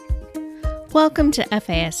Welcome to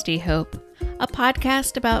FASD Hope, a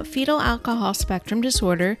podcast about fetal alcohol spectrum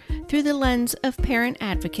disorder through the lens of parent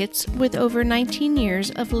advocates with over 19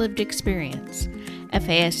 years of lived experience.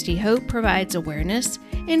 FASD Hope provides awareness,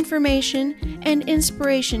 information, and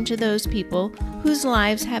inspiration to those people whose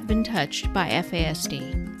lives have been touched by FASD.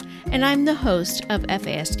 And I'm the host of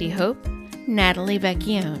FASD Hope, Natalie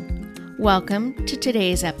Vecchione. Welcome to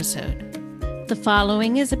today's episode. The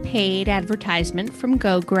following is a paid advertisement from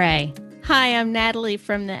Go Gray. Hi, I'm Natalie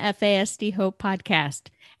from the FASD Hope podcast,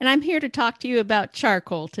 and I'm here to talk to you about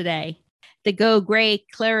charcoal today. The Go Gray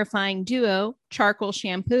Clarifying Duo Charcoal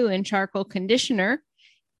Shampoo and Charcoal Conditioner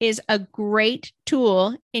is a great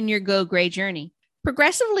tool in your Go Gray journey.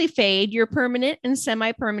 Progressively fade your permanent and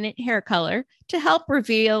semi-permanent hair color to help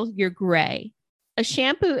reveal your gray. A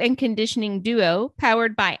shampoo and conditioning duo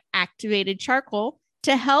powered by activated charcoal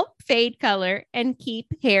to help fade color and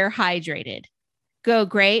keep hair hydrated. Go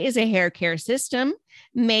Gray is a hair care system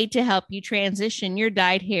made to help you transition your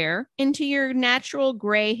dyed hair into your natural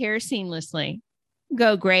gray hair seamlessly.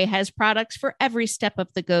 Go Gray has products for every step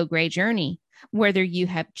of the Go Gray journey, whether you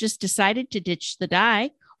have just decided to ditch the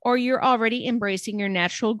dye or you're already embracing your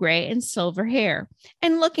natural gray and silver hair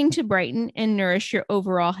and looking to brighten and nourish your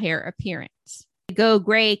overall hair appearance. The Go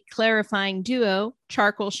Gray Clarifying Duo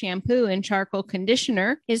Charcoal Shampoo and Charcoal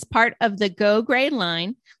Conditioner is part of the Go Gray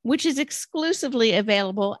line, which is exclusively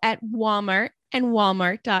available at Walmart and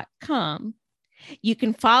walmart.com. You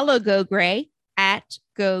can follow Go Gray at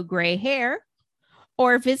Go Gray Hair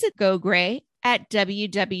or visit Go Gray at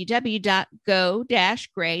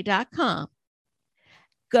www.go-gray.com.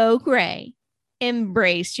 Go Gray.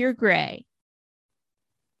 Embrace your gray.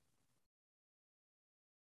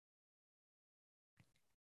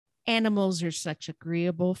 Animals are such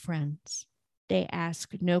agreeable friends. They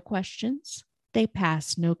ask no questions. They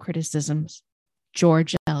pass no criticisms.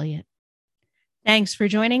 George Eliot. Thanks for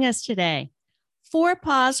joining us today. 4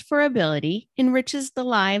 Paws for Ability enriches the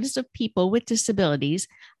lives of people with disabilities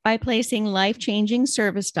by placing life-changing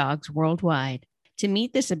service dogs worldwide. To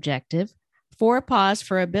meet this objective, 4 Paws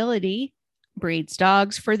for Ability breeds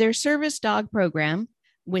dogs for their service dog program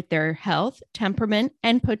with their health, temperament,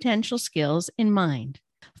 and potential skills in mind.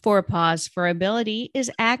 4 Paws for Ability is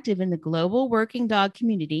active in the global working dog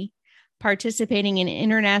community, participating in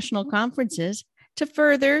international conferences to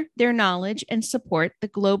further their knowledge and support the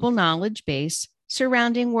global knowledge base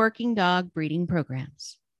surrounding working dog breeding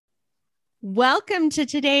programs. Welcome to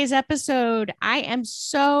today's episode. I am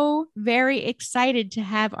so very excited to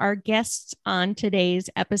have our guests on today's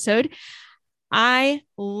episode. I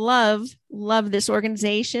love this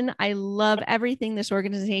organization. I love everything this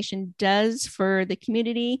organization does for the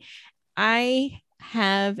community. I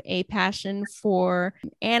have a passion for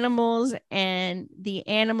animals and the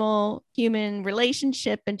animal-human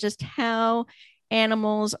relationship and just how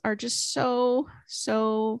animals are just so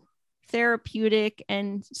therapeutic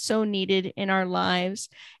and so needed in our lives,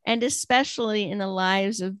 and especially in the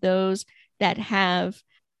lives of those that have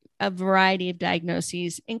a variety of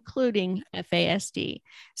diagnoses, including FASD.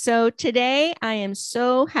 So today I am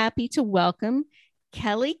so happy to welcome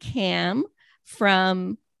Kelly Kam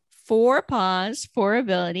from 4 Paws for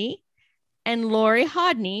Ability and Lori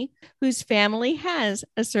Hodney, whose family has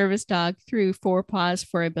a service dog through 4 Paws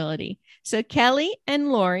for Ability. So Kelly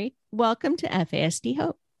and Lori, welcome to FASD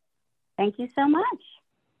Hope. Thank you so much.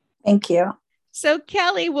 Thank you. So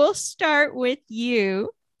Kelly, we'll start with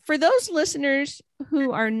you. For those listeners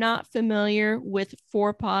who are not familiar with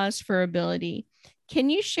 4 Paws for Ability, can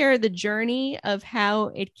you share the journey of how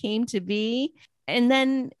it came to be, and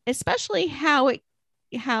then especially how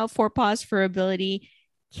 4 Paws for Ability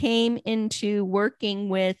came into working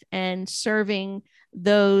with and serving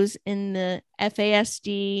those in the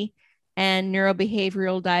FASD and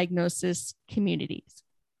neurobehavioral diagnosis communities?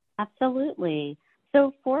 Absolutely.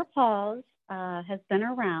 So 4 Paws has been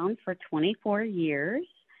around for 24 years.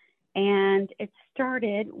 And it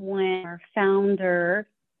started when our founder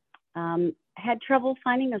had trouble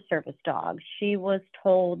finding a service dog. She was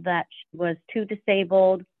told that she was too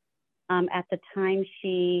disabled. At the time,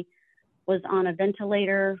 she was on a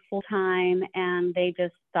ventilator full time, and they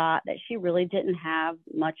just thought that she really didn't have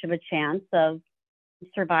much of a chance of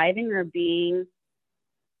surviving or being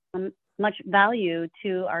much value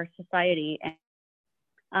to our society.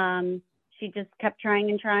 And she just kept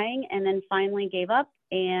trying and then finally gave up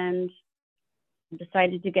and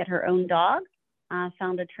decided to get her own dog,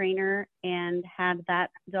 found a trainer and had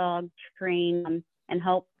that dog train and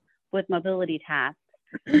help with mobility tasks.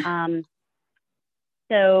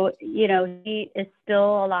 So, he is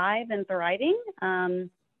still alive and thriving,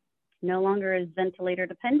 no longer is ventilator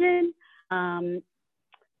dependent.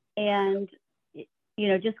 And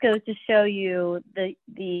just goes to show you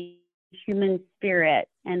the human spirit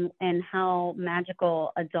and how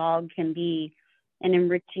magical a dog can be in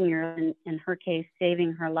enriching in her case,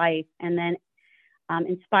 saving her life, and then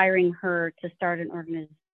inspiring her to start an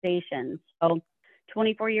organization. So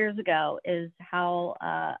 24 years ago is how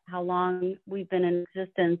long we've been in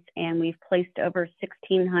existence, and we've placed over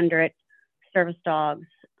 1,600 service dogs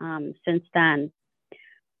since then.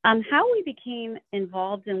 How we became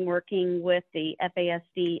involved in working with the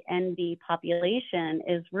FASD NV population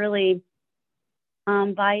is really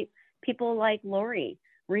by people like Lori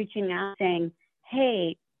reaching out saying,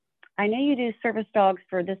 hey, I know you do service dogs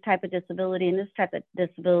for this type of disability and this type of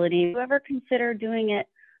disability. Have you ever consider doing it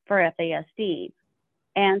for FASD?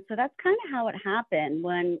 And so that's kind of how it happened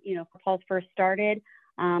when, Four Paws first started,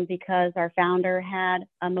 because our founder had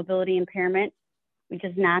a mobility impairment. We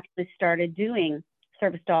just naturally started doing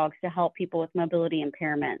service dogs to help people with mobility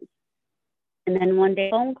impairments. And then one day,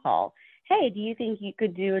 phone call, hey, do you think you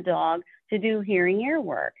could do a dog to do hearing ear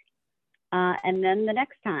work? And then the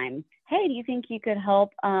next time, hey, do you think you could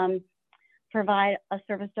help provide a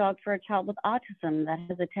service dog for a child with autism that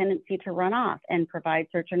has a tendency to run off and provide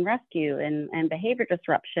search and rescue and behavior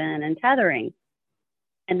disruption and tethering?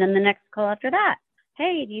 And then the next call after that,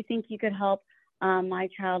 hey, do you think you could help my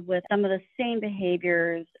child with some of the same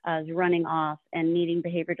behaviors as running off and needing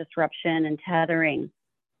behavior disruption and tethering?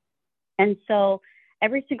 And so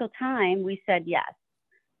every single time we said yes,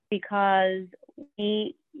 because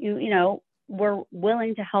we're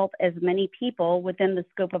willing to help as many people within the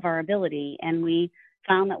scope of our ability. And we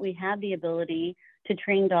found that we had the ability to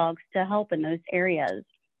train dogs to help in those areas.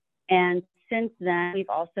 And since then, we've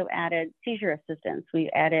also added seizure assistance. We've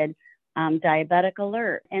added diabetic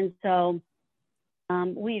alert. And so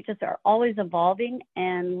we just are always evolving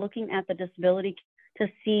and looking at the disability to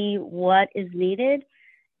see what is needed.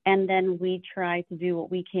 And then we try to do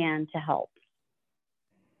what we can to help.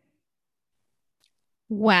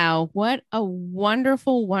 Wow, what a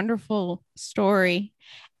wonderful, wonderful story.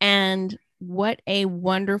 And what a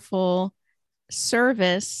wonderful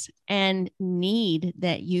service and need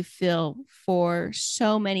that you fill for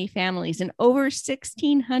so many families, and over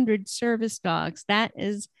 1,600 service dogs. That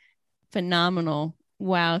is phenomenal.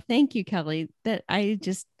 Wow. Thank you, Kelly. I'm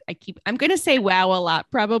going to say wow a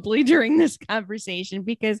lot probably during this conversation,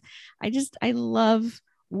 because I love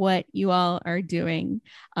what you all are doing.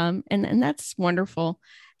 And that's wonderful.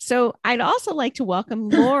 So I'd also like to welcome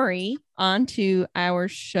Lori onto our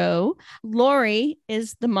show. Lori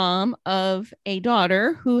is the mom of a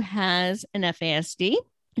daughter who has an FASD.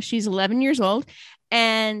 She's 11 years old,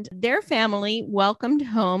 and their family welcomed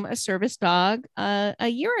home a service dog a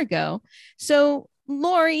year ago. So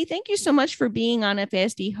Lori, thank you so much for being on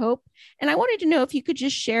FASD Hope. And I wanted to know if you could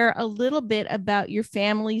just share a little bit about your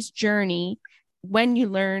family's journey when you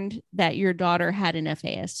learned that your daughter had an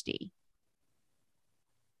FASD.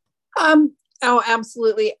 Oh,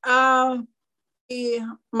 absolutely. My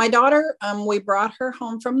daughter, we brought her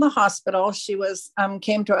home from the hospital. She was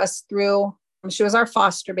came to us she was our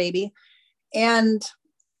foster baby, and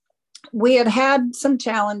we had some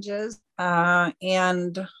challenges.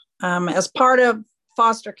 And as part of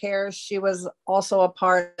foster care, she was also a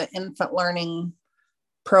part of the infant learning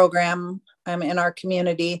program in our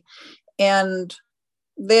community. And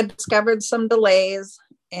they had discovered some delays,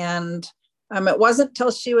 and it wasn't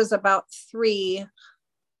till she was about 3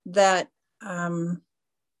 that the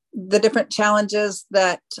different challenges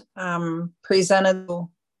that presented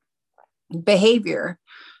behavior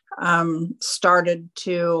started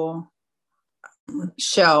to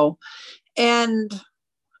show. And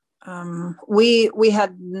we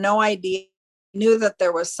had no idea, knew that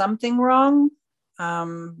there was something wrong,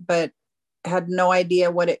 but had no idea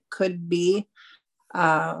what it could be.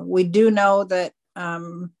 We do know that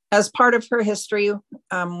as part of her history,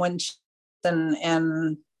 when she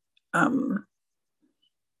the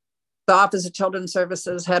Office of Children's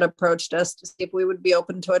Services had approached us to see if we would be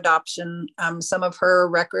open to adoption. Some of her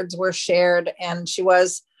records were shared, and she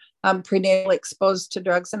was prenatally exposed to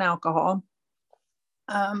drugs and alcohol.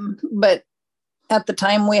 But at the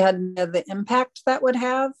time, we had the impact that would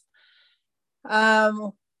have.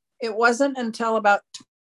 It wasn't until about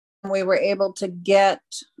we were able to get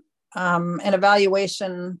an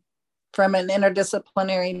evaluation from an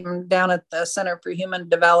interdisciplinary down at the Center for Human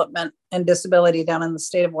Development and Disability down in the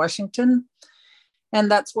state of Washington.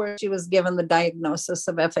 And that's where she was given the diagnosis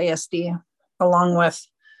of FASD, along with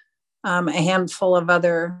a handful of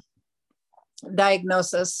other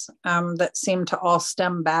diagnoses that seemed to all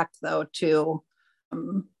stem back, though, to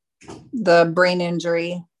the brain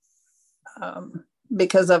injury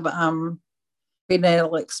because of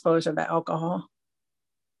prenatal exposure to alcohol.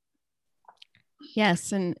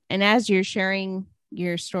 Yes. And as you're sharing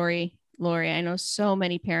your story, Lori, I know so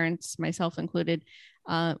many parents, myself included,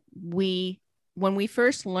 when we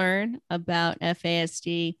first learn about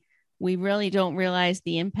FASD, we really don't realize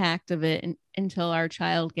the impact of it until our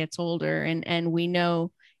child gets older. And we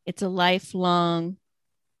know it's a lifelong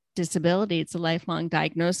disability. It's a lifelong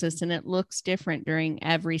diagnosis, and it looks different during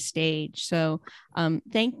every stage. So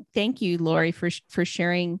thank you, Lori, for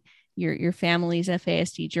sharing your family's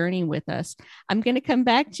FASD journey with us. I'm going to come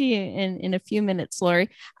back to you in a few minutes, Lori.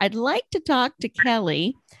 I'd like to talk to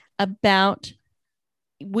Kelly about,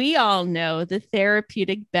 we all know the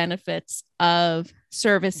therapeutic benefits of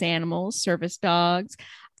service animals, service dogs,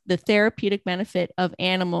 the therapeutic benefit of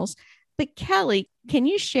animals. But Kelly, can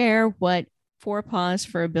you share what Four Paws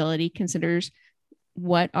for Ability considers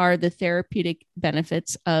what are the therapeutic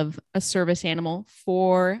benefits of a service animal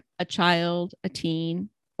for a child, a teen,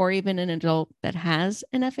 or even an adult that has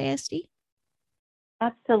an FASD?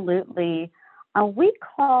 Absolutely. We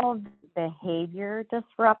call behavior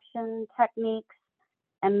disruption techniques,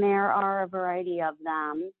 and there are a variety of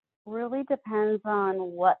them. Really depends on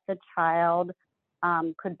what the child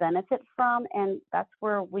could benefit from, and that's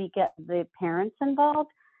where we get the parents involved.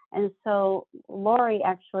 And so Lori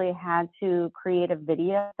actually had to create a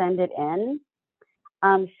video, send it in,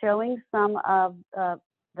 showing some of the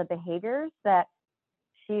behaviors that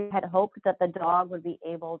she had hoped that the dog would be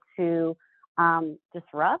able to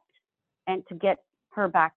disrupt and to get her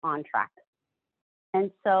back on track.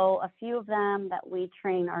 And so a few of them that we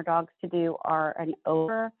train our dogs to do are an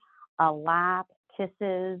over, a lap,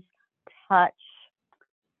 kisses, touch,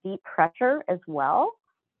 deep pressure as well.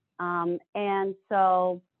 And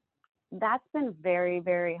so that's been very,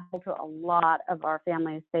 very helpful to a lot of our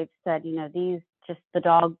families. They've said, these just the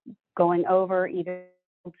dog going over, either,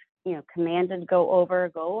 commanded to go over,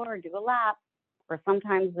 do a lap, or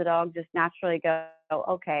sometimes the dog just naturally go,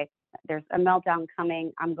 okay, there's a meltdown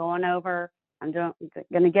coming. I'm going over. I'm going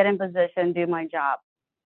to get in position, do my job.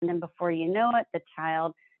 And then before you know it, the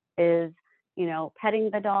child is,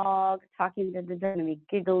 petting the dog, talking to the dog, maybe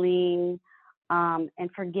giggling,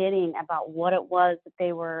 and forgetting about what it was that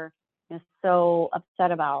they were so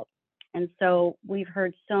upset about. And so we've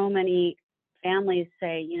heard so many families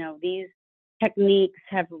say, these techniques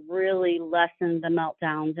have really lessened the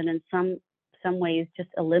meltdowns, and in some ways just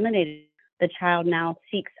eliminated. The child now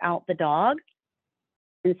seeks out the dog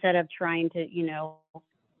instead of trying to,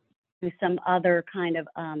 do some other kind of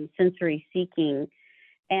sensory seeking.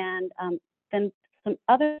 And then some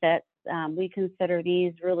other sets, we consider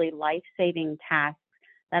these really life-saving tasks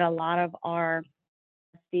that a lot of our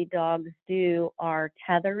dogs do are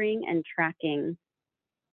tethering and tracking.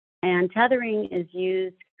 And tethering is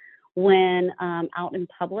used when out in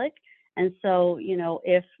public. And so,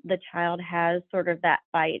 if the child has sort of that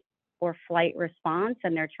fight or flight response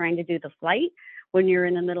and they're trying to do the flight, when you're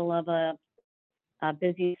in the middle of a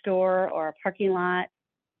busy store or a parking lot,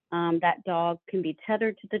 that dog can be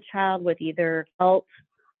tethered to the child with either belt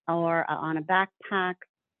or on a backpack.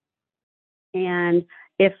 And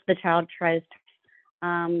if the child tries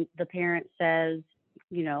to, the parent says,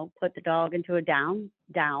 put the dog into a down,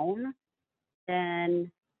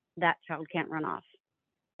 then that child can't run off.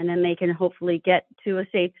 And then they can hopefully get to a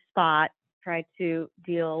safe spot, try to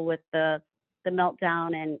deal with the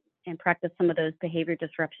meltdown and practice some of those behavior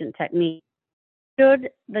disruption techniques. Should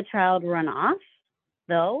the child run off,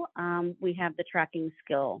 though, we have the tracking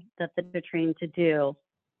skill that they're trained to do.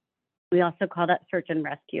 We also call that search and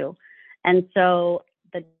rescue. And so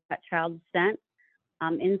that child is sent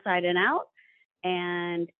inside and out.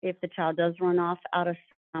 And if the child does run off out of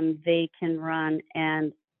they can run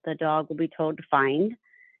and the dog will be told to find,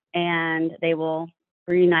 and they will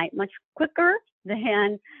reunite much quicker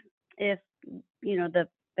than if, the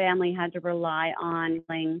family had to rely on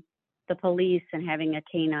the police and having a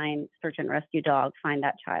canine search and rescue dog find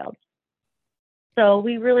that child. So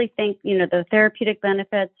we really think, the therapeutic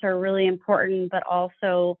benefits are really important, but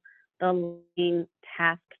also the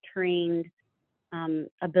task-trained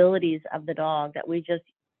abilities of the dog that we just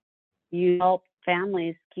help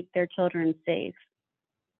families keep their children safe.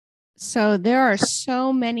 So there are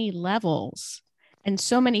so many levels and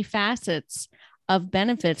so many facets of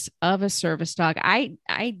benefits of a service dog. I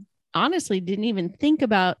honestly didn't even think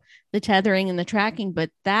about the tethering and the tracking, but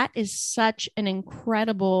that is such an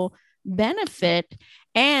incredible benefit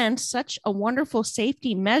and such a wonderful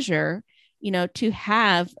safety measure, to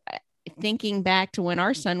have, thinking back to when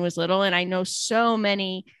our son was little. And I know so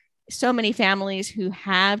many families who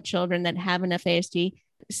have children that have an FASD,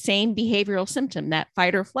 same behavioral symptom, that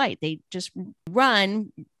fight or flight. They just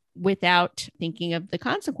run without thinking of the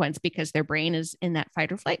consequence because their brain is in that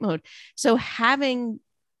fight or flight mode. So having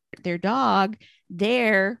their dog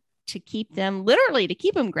there to keep them, literally to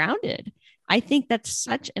keep them grounded, I think that's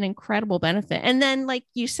such an incredible benefit. And then, like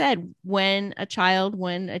you said, when a child,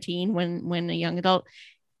 when a teen, when a young adult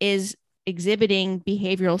is exhibiting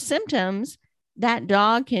behavioral symptoms, that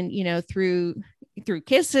dog can, through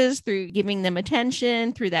kisses, through giving them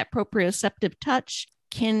attention, through that proprioceptive touch,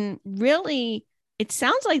 can really, it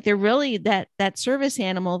sounds like they're really that service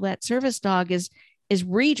animal, that service dog is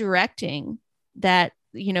redirecting that,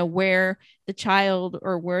 where the child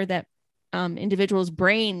or where that individual's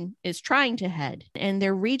brain is trying to head, and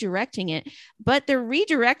they're redirecting it, but they're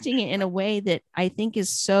redirecting it in a way that I think is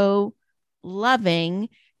so loving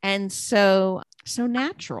and so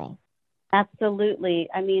natural. Absolutely.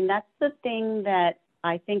 I mean, that's the thing that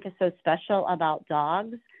I think is so special about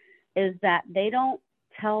dogs, is that they don't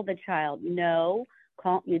tell the child, no,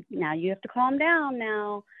 now you have to calm down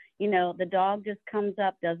now. The dog just comes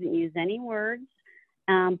up, doesn't use any words,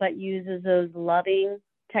 but uses those loving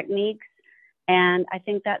techniques. And I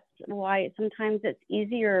think that's why sometimes it's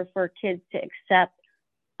easier for kids to accept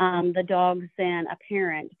the dogs than a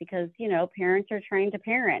parent, because, parents are trying to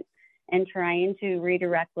parent and trying to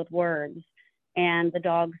redirect with words. And the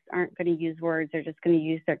dogs aren't going to use words. They're just going to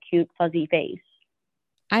use their cute, fuzzy face.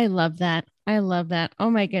 I love that. Oh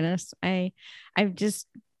my goodness. I'm just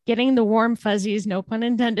getting the warm fuzzies, no pun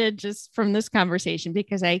intended, just from this conversation,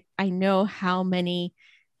 because I know how many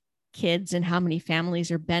kids and how many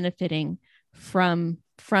families are benefiting from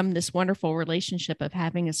this wonderful relationship of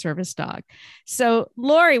having a service dog. So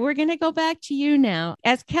Lori, we're going to go back to you now.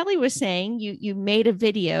 As Kelly was saying, you made a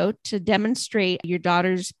video to demonstrate your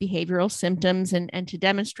daughter's behavioral symptoms and to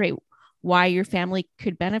demonstrate why your family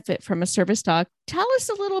could benefit from a service dog. Tell us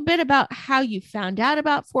a little bit about how you found out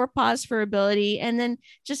about Four Paws for Ability, and then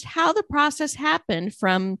just how the process happened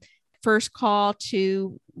from first call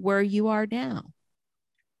to where you are now.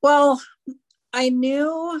 Well, I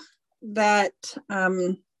knew that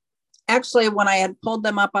actually when I had pulled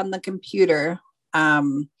them up on the computer,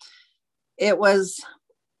 it was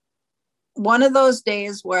one of those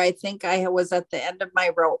days where I think I was at the end of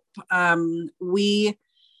my rope. We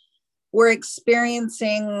were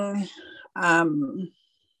experiencing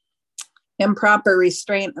improper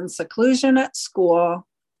restraint and seclusion at school,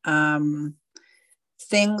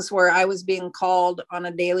 things where I was being called on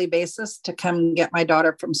a daily basis to come get my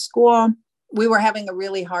daughter from school. We were having a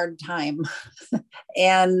really hard time.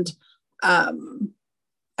 And I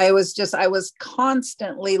was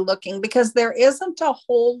constantly looking, because there isn't a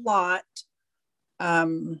whole lot.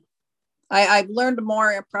 I've learned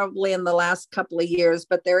more probably in the last couple of years,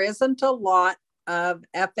 but there isn't a lot of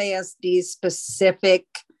FASD specific,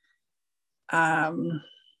 I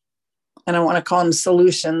don't want to call them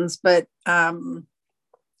solutions, but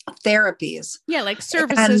therapies. Yeah, like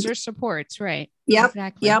services or supports, right? Yep.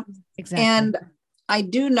 Exactly. Yep. Exactly. And I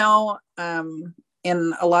do know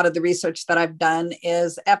in a lot of the research that I've done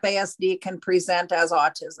is FASD can present as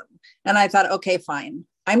autism. And I thought, okay, fine.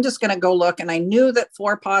 I'm just going to go look. And I knew that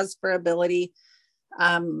Four Paws for Ability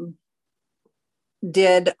did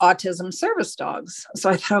autism service dogs. So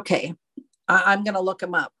I thought, okay, I'm going to look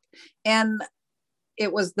them up. And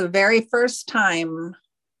it was the very first time,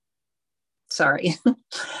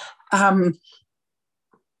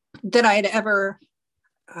 that I'd ever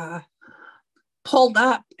pulled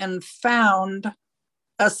up and found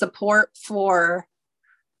a support for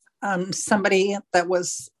somebody that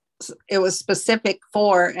was specific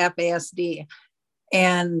for FASD.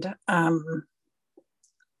 And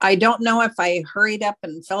I don't know if I hurried up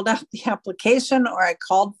and filled out the application or I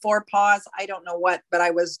called Four Paws. I don't know what, but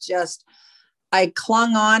I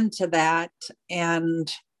clung on to that.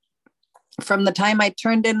 And from the time I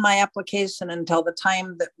turned in my application until the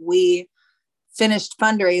time that we finished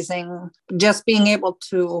fundraising, just being able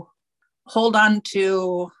to hold on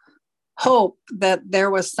to hope that there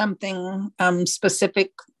was something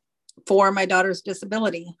specific for my daughter's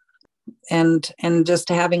disability, and just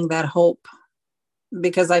having that hope,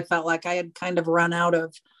 because I felt like I had kind of run out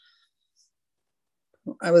of,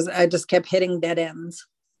 I just kept hitting dead ends.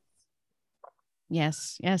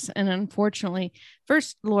 Yes. And unfortunately,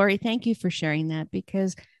 first, Lori, thank you for sharing that,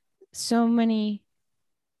 because so many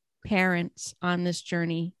parents on this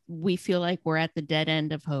journey, we feel like we're at the dead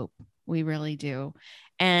end of hope. We really do.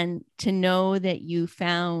 And to know that you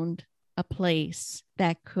found a place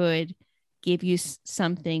that could give you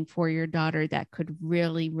something for your daughter that could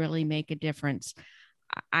really, really make a difference.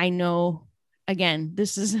 I know, again,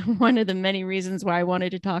 this is one of the many reasons why I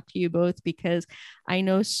wanted to talk to you both, because I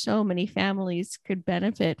know so many families could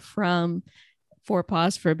benefit from Four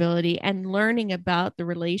Paws for Ability and learning about the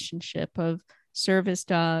relationship of service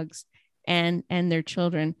dogs and their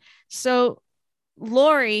children. So,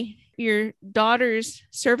 Lori, your daughter's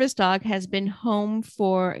service dog has been home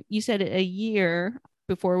for, you said, a year.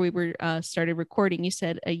 Before we were started recording, you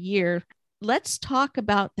said a year. Let's talk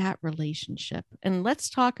about that relationship, and let's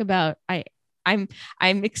talk about I'm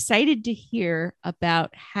excited to hear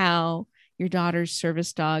about how your daughter's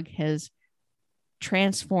service dog has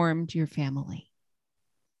transformed your family.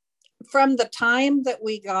 From the time that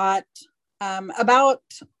we got about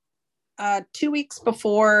 2 weeks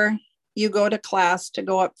before you go to class to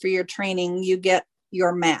go up for your training, you get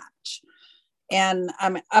your match. And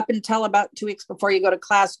up until about 2 weeks before you go to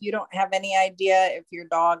class, you don't have any idea if your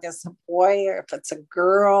dog is a boy or if it's a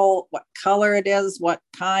girl, what color it is, what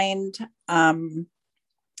kind. And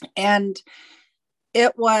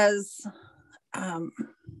it was from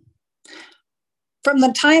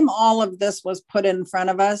the time all of this was put in front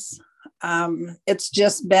of us, it's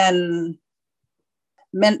just been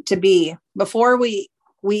meant to be. Before we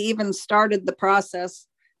even started the process,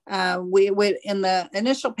 we would, in the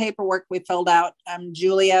initial paperwork we filled out,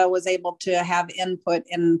 Julia was able to have input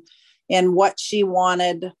in what she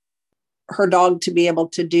wanted her dog to be able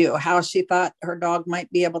to do, how she thought her dog might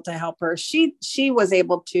be able to help her. She was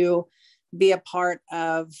able to be a part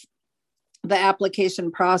of the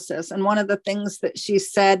application process. And one of the things that she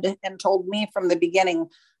said and told me from the beginning,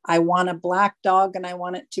 I want a black dog and I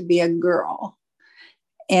want it to be a girl.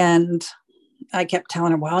 And I kept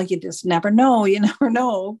telling her, well, you just never know. You never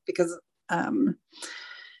know, because,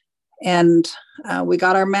 we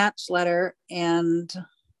got our match letter, and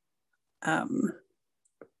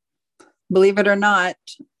believe it or not,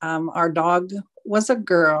 our dog was a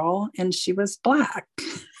girl and she was black.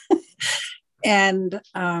 And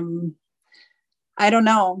I don't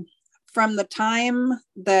know, from the time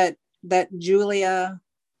that Julia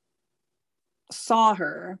saw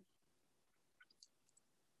her,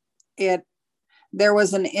 there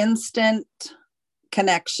was an instant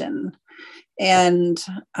connection. And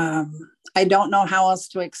I don't know how else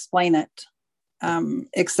to explain it,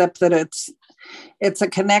 except that it's a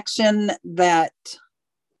connection that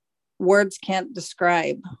words can't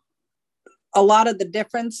describe. A lot of the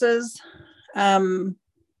differences that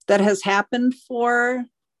has happened for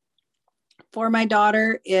my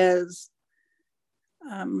daughter is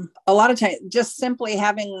a lot of times just simply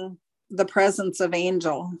having the presence of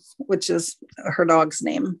Angel, which is her dog's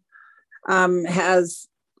name,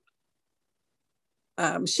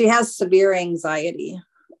 she has severe anxiety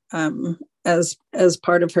as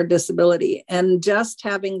part of her disability, and just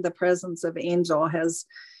having the presence of Angel has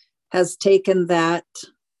taken that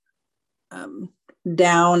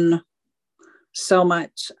down so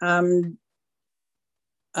much.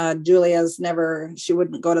 Julia's she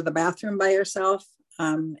wouldn't go to the bathroom by herself.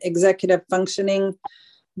 Executive functioning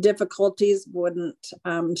difficulties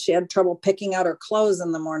she had trouble picking out her clothes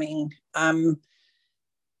in the morning,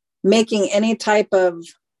 making any type of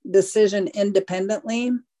decision independently.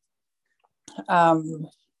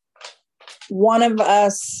 One of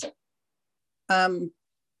us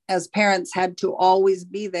as parents had to always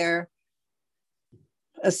be there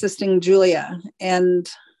assisting Julia, and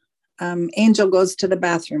Angel goes to the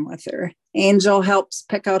bathroom with her. Angel helps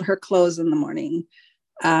pick out her clothes in the morning.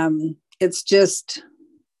 It's just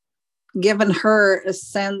given her a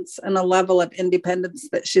sense and a level of independence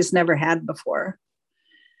that she's never had before.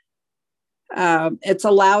 It's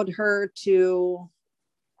allowed her to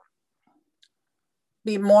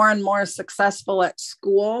be more and more successful at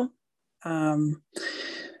school.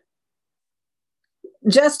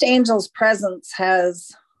 Just Angel's presence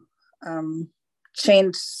has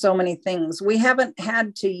changed so many things. We haven't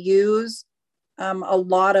had to use a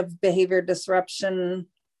lot of behavior disruption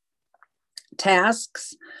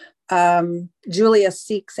tasks. Julia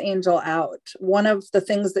seeks Angel out. One of the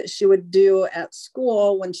things that she would do at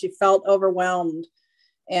school when she felt overwhelmed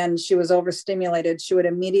and she was overstimulated, she would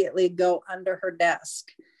immediately go under her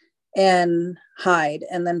desk and hide.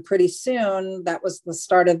 And then pretty soon that was the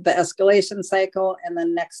start of the escalation cycle. And the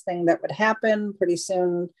next thing that would happen, pretty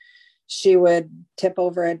soon she would tip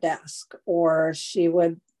over a desk, or she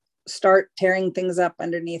would start tearing things up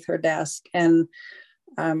underneath her desk. And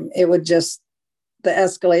the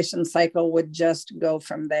escalation cycle would just go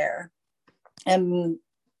from there. And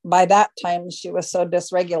by that time, she was so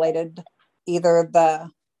dysregulated, either the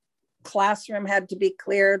classroom had to be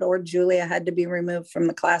cleared or Julia had to be removed from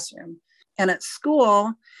the classroom. And at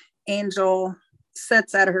school, Angel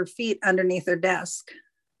sits at her feet underneath her desk.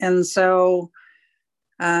 And so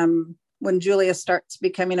when Julia starts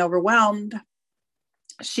becoming overwhelmed,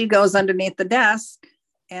 she goes underneath the desk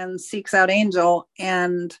and seeks out Angel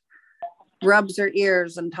and rubs her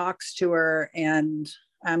ears and talks to her and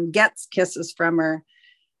gets kisses from her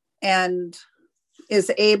and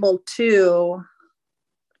is able to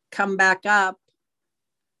come back up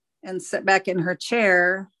and sit back in her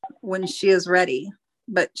chair when she is ready.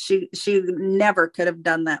 But she never could have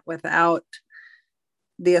done that without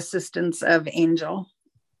the assistance of Angel.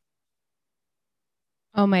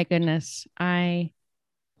 Oh my goodness. I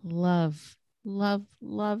love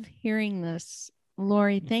hearing this.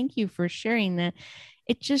 Lori, thank you for sharing that.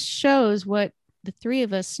 It just shows what the three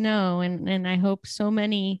of us know, and I hope so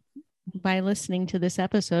many by listening to this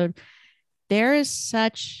episode, there is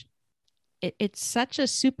it's such a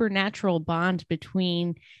supernatural bond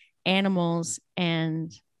between animals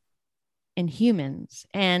and humans.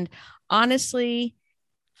 And honestly,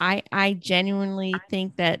 I genuinely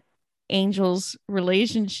think that Angel's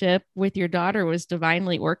relationship with your daughter was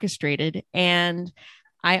divinely orchestrated. And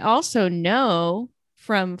I also know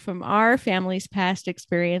from our family's past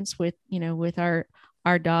experience with, with our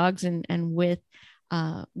dogs and with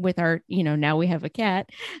our, now we have a cat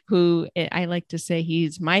who I like to say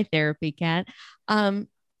he's my therapy cat.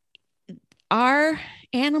 Our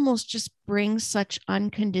animals just bring such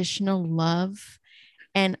unconditional love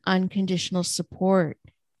and unconditional support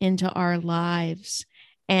into our lives.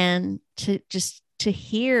 And to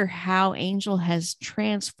hear how Angel has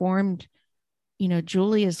transformed,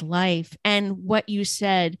 Julia's life, and what you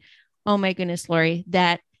said, oh my goodness, Lori,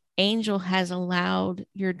 that Angel has allowed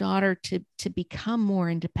your daughter to become more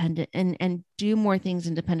independent and do more things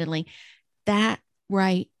independently. That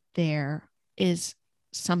right there is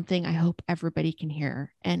something I hope everybody can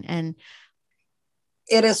hear. And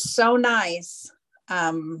it is so nice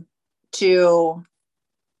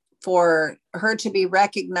for her to be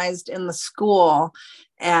recognized in the school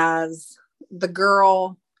as the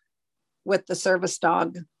girl with the service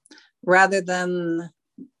dog, rather than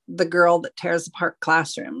the girl that tears apart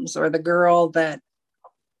classrooms or the girl that,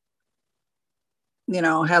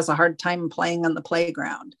 has a hard time playing on the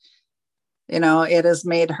playground. It has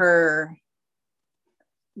made her,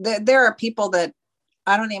 there are people that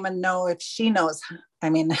I don't even know if she knows.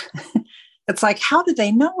 I mean, it's like, how do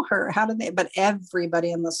they know her? But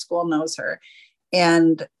everybody in the school knows her.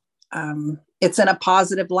 And it's in a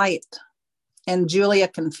positive light. And Julia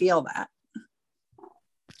can feel that.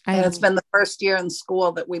 And it's been the first year in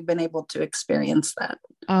school that we've been able to experience that.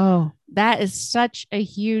 Oh, that is such a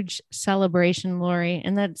huge celebration, Lori.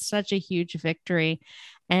 And that's such a huge victory.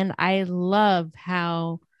 And I love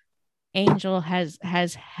how Angel has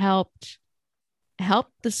helped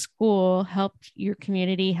the school, helped your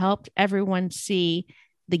community, helped everyone see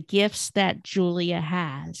the gifts that Julia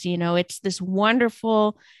has. It's this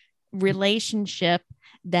wonderful relationship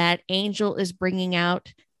that Angel is bringing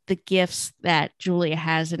out the gifts that Julia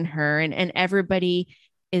has in her, and everybody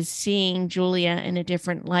is seeing Julia in a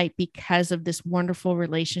different light because of this wonderful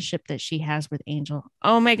relationship that she has with Angel.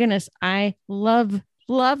 Oh my goodness. I love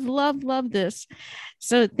this.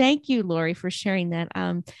 So thank you, Lori, for sharing that.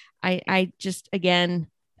 I just, again,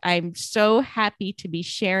 I'm so happy to be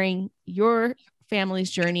sharing your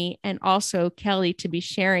family's journey, and also Kelly to be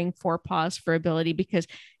sharing Four Paws for Ability, because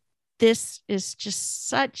this is just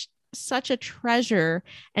such a treasure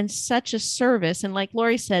and such a service. And like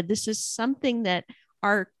Lori said, this is something that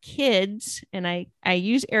our kids, and I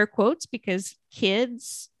use air quotes because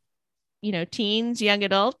kids, teens, young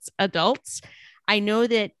adults, I know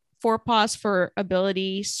that Four Paws for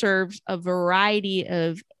Ability serves a variety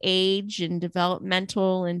of age and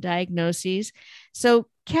developmental and diagnoses. So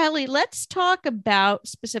Kelly, let's talk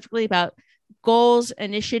specifically about goals,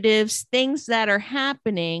 initiatives, things that are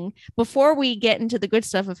happening before we get into the good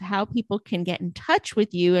stuff of how people can get in touch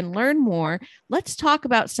with you and learn more. Let's talk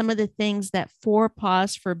about some of the things that Four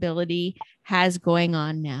Paws for Ability has going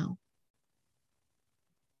on now.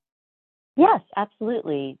 Yes,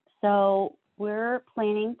 absolutely. So we're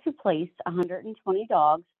planning to place 120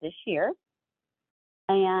 dogs this year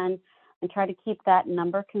and try to keep that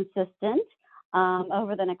number consistent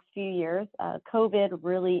over the next few years. COVID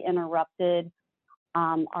really interrupted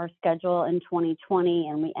our schedule in 2020,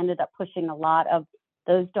 and we ended up pushing a lot of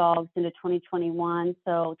those dogs into 2021.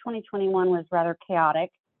 So 2021 was rather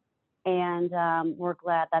chaotic, and we're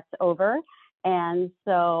glad that's over. And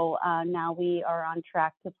so now we are on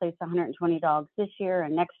track to place 120 dogs this year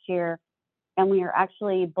and next year. And we are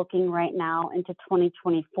actually booking right now into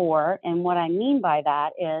 2024. And what I mean by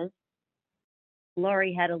that is,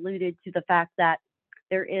 Lori had alluded to the fact that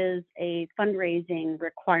there is a fundraising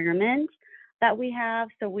requirement that we have.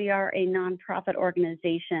 So we are a nonprofit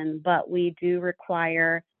organization, but we do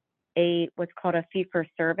require what's called a fee for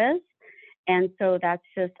service. And so that's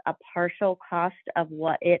just a partial cost of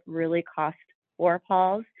what it really costs for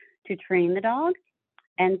Paws to train the dog.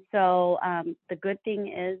 And so the good thing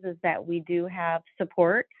is that we do have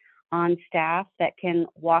support on staff that can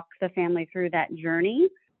walk the family through that journey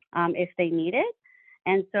if they need it.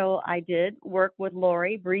 And so I did work with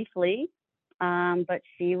Lori briefly, but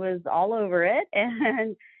she was all over it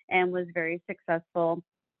and was very successful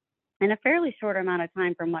in a fairly short amount of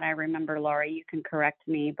time from what I remember. Lori, you can correct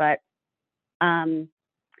me, but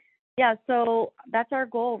yeah, so that's our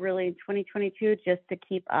goal really in 2022, just to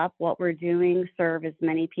keep up what we're doing, serve as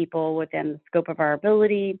many people within the scope of our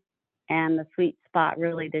ability. And the sweet spot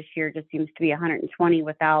really this year just seems to be 120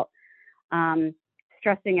 without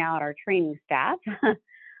stressing out our training staff.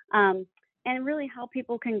 And really how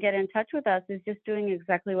people can get in touch with us is just doing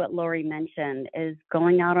exactly what Lori mentioned, is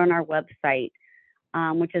going out on our website,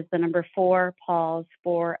 which is the number 4 paws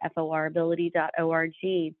for forability.org.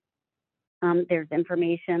 There's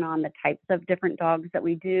information on the types of different dogs that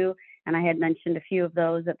we do, and I had mentioned a few of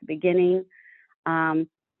those at the beginning. Then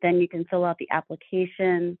you can fill out the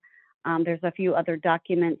application. There's a few other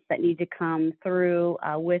documents that need to come through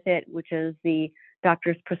with it, which is the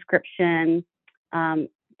doctor's prescription,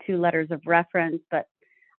 2 letters of reference. But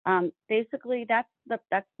basically, that's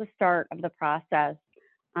the start of the process.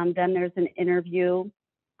 Then there's an interview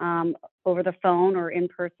over the phone or in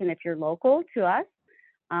person if you're local to us.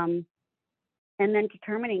 And then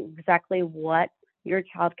determining exactly what your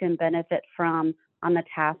child can benefit from on the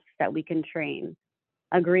tasks that we can train,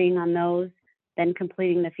 agreeing on those, then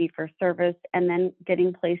completing the fee for service, and then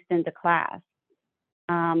getting placed into class.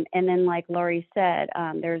 And then, like Lori said,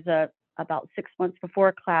 there's about 6 months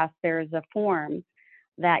before class, there's a form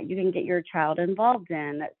that you can get your child involved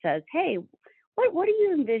in that says, hey, what do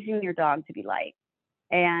you envision your dog to be like?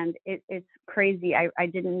 And it's crazy. I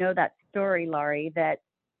didn't know that story, Laurie, that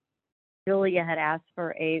Julia had asked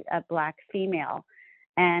for a Black female.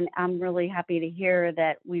 And I'm really happy to hear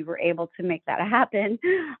that we were able to make that happen.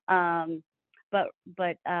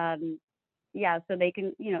 Yeah, so they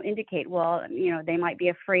can, indicate, well, they might be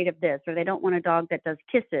afraid of this, or they don't want a dog that does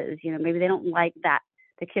kisses. Maybe they don't like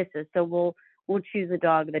the kisses. So we'll choose a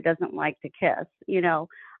dog that doesn't like to kiss,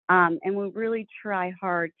 and we really try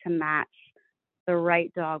hard to match the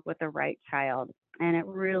right dog with the right child. And it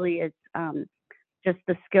really is just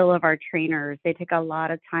the skill of our trainers. They take a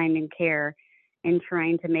lot of time and care in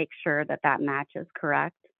trying to make sure that match is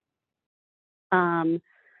correct.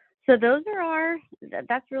 So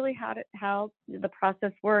that's really how the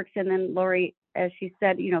process works. And then Lori, as she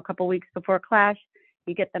said, a couple weeks before class,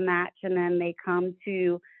 you get the match, and then they come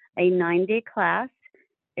to a 9-day class.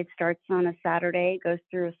 It starts on a Saturday, goes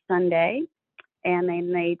through a Sunday, and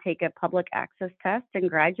then they take a public access test and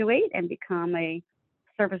graduate and become a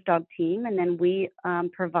service dog team. And then we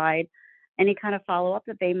provide any kind of follow-up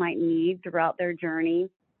that they might need throughout their journey.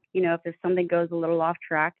 If something goes a little off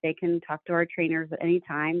track, they can talk to our trainers at any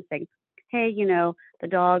time, saying, hey, the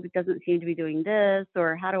dog doesn't seem to be doing this,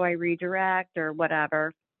 or how do I redirect, or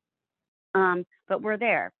whatever. But we're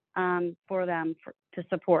there for them to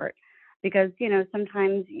support, because,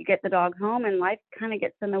 sometimes you get the dog home and life kind of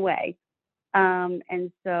gets in the way.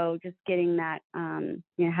 And so just getting that,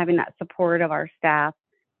 having that support of our staff,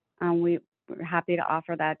 we're happy to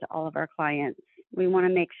offer that to all of our clients. We want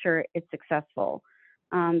to make sure it's successful.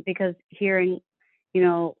 Because hearing,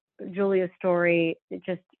 Julia's story, it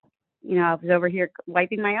just, I was over here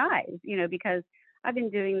wiping my eyes, because I've been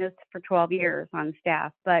doing this for 12 years on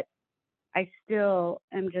staff, but I still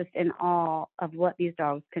am just in awe of what these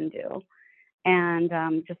dogs can do. And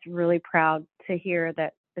just really proud to hear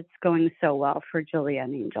that it's going so well for Julia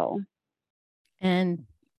and Angel. And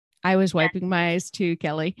I was wiping my eyes too,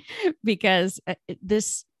 Kelly, because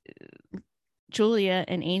this Julia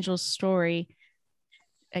and Angel's story,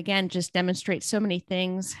 again, just demonstrates so many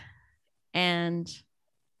things. And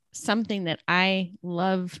something that I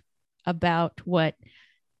love about what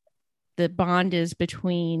the bond is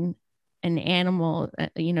between an animal,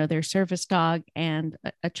 their service dog, and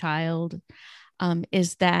a child,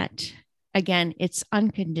 is that, again, it's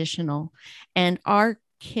unconditional. And our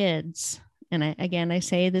kids, and I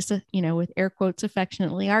say this, with air quotes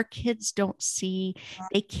affectionately, our kids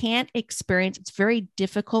they can't experience, it's very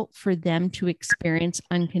difficult for them to experience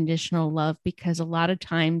unconditional love, because a lot of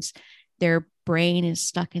times their brain is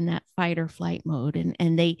stuck in that fight or flight mode,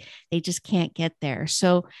 and they just can't get there.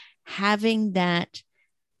 So having that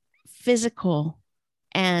physical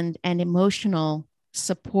and emotional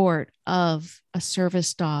support of a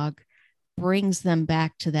service dog brings them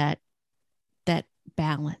back to that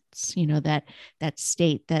balance, that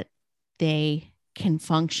state that they can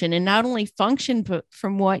function, and not only function, but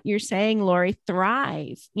from what you're saying, Lori,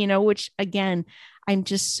 thrive, which again, I'm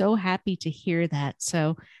just so happy to hear that.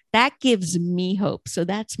 So that gives me hope. So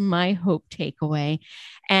that's my hope takeaway.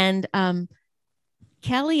 And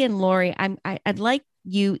Kelly and Lori, I'd like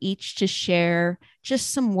you each to share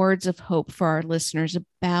just some words of hope for our listeners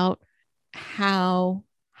about how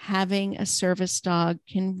having a service dog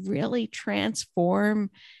can really transform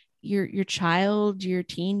your child, your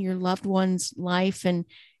teen, your loved one's life, and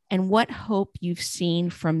what hope you've seen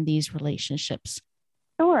from these relationships.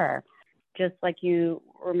 Sure. Just like you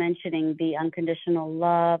were mentioning, the unconditional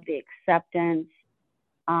love, the acceptance,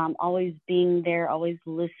 always being there, always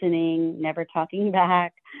listening, never talking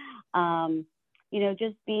back,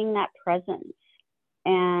 just being that presence.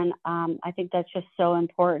 And I think that's just so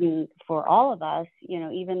important for all of us,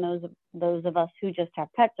 even those of us who just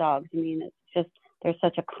have pet dogs. I mean, it's just, there's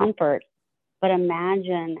such a comfort. But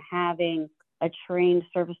imagine having a trained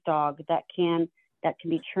service dog that can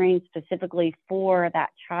be trained specifically for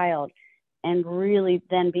that child and really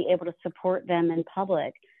then be able to support them in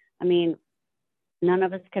public. I mean, none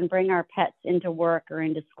of us can bring our pets into work or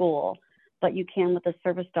into school, but you can with a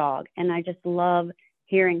service dog. And I just love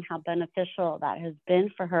hearing how beneficial that has been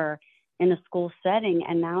for her in a school setting.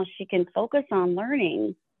 And now she can focus on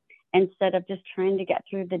learning instead of just trying to get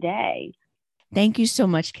through the day. Thank you so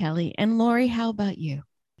much, Kelly. And Lori, how about you?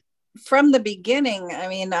 From the beginning, I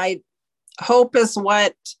mean, hope is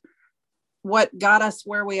what got us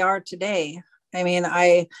where we are today. I mean,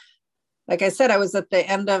 like I said, I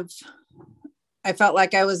felt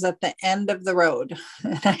like I was at the end of the road,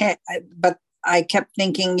 but I kept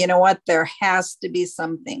thinking, you know what, there has to be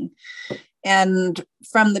something. And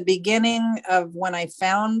from the beginning of when I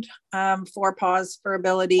found Four Paws for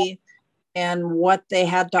Ability and what they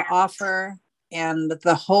had to offer and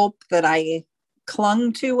the hope that I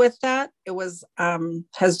clung to with that, it was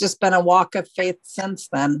has just been a walk of faith since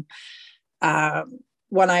then.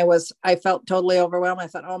 When I felt totally overwhelmed. I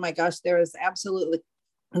thought, oh my gosh, there is absolutely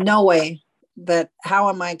no way how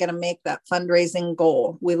am I going to make that fundraising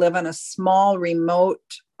goal? We live on a small remote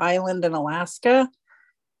island in Alaska.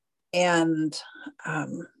 And,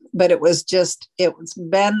 but it's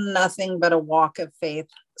been nothing but a walk of faith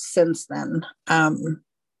since then.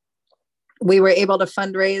 We were able to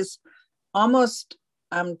fundraise almost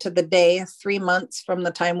to the day, 3 months from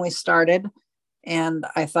the time we started. And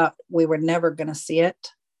I thought we were never going to see it.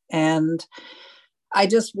 And I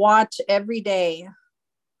just watch every day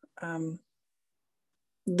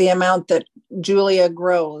the amount that Julia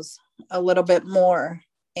grows a little bit more,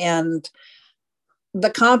 and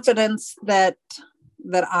the confidence that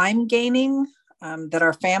I'm gaining, that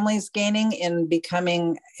our family's gaining in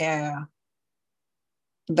becoming the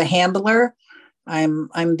handler.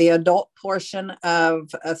 I'm the adult portion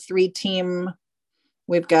of a 3-team.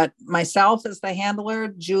 We've got myself as the handler,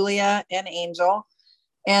 Julia and Angel,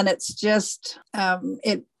 and it's just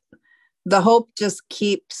the hope just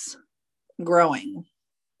keeps growing.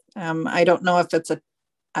 I don't know if it's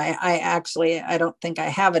I don't think I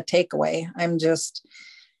have a takeaway.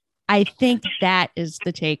 I think that is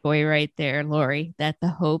the takeaway right there, Lori, that the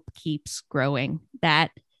hope keeps growing.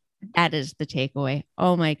 That is the takeaway.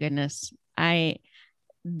 Oh my goodness.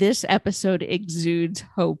 This episode exudes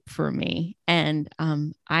hope for me. And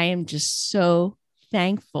I am just so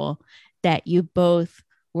thankful that you both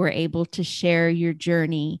were able to share your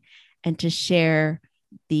journey and to share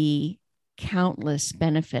the countless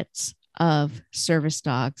benefits of service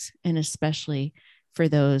dogs, and especially for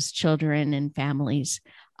those children and families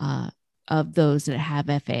of those that have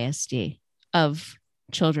FASD, of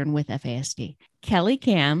children with FASD. Kelly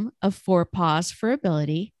Cam of Four Paws for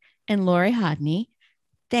Ability and Lori Hodney,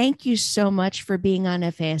 thank you so much for being on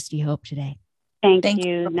FASD Hope today. Thank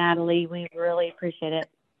you, Natalie. We really appreciate it.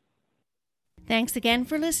 Thanks again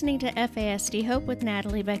for listening to FASD Hope with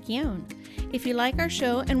Natalie Vecchione. If you like our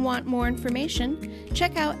show and want more information,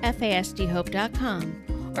 check out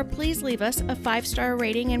FASDHope.com, or please leave us a 5-star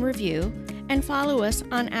rating and review, and follow us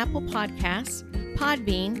on Apple Podcasts,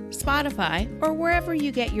 Podbean, Spotify, or wherever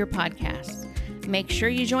you get your podcasts. Make sure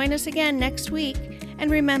you join us again next week,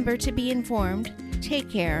 and remember to be informed, take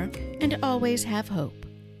care, and always have hope.